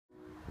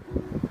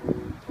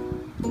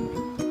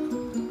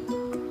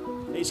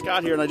Hey,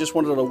 Scott here, and I just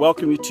wanted to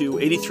welcome you to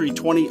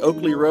 8320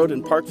 Oakleigh Road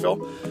in Parkville.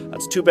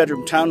 That's a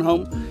 2-bedroom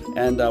townhome,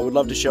 and I would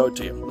love to show it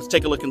to you. Let's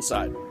take a look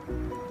inside.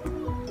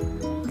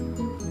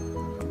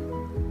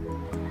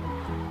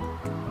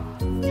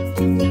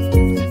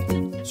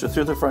 So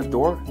through the front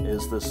door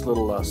is this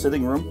little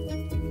sitting room,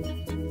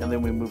 and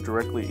then we move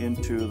directly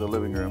into the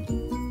living room.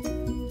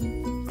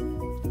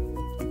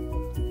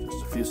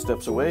 Just a few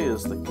steps away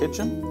is the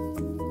kitchen.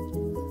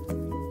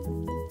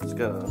 It's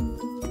got a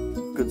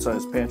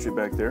good-sized pantry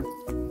back there.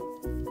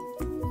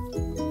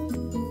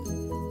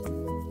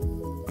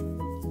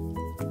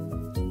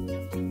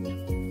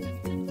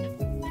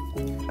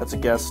 That's a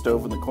gas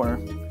stove in the corner.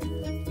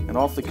 And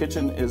off the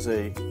kitchen is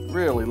a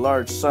really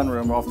large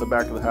sunroom off the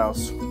back of the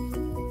house.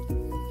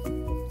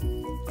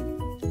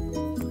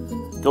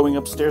 Going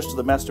upstairs to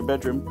the master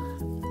bedroom,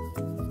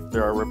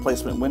 there are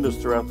replacement windows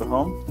throughout the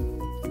home.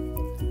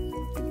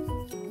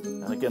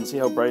 And again, see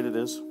how bright it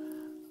is?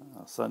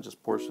 The sun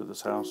just pours through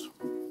this house.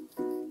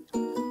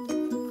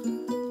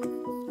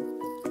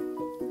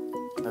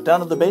 Now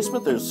down in the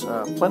basement, there's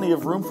plenty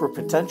of room for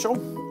potential.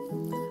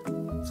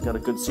 It's got a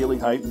good ceiling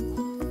height.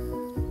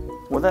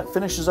 Well, that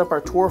finishes up our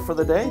tour for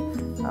the day.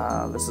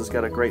 This has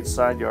got a great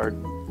side yard,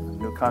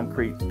 new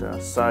concrete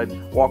side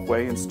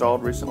walkway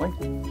installed recently.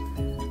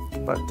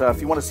 But if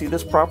you want to see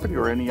this property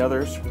or any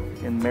others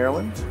in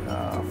Maryland,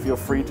 feel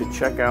free to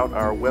check out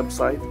our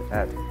website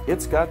at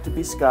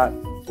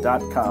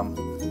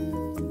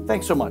itsgottobescott.com.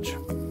 Thanks so much.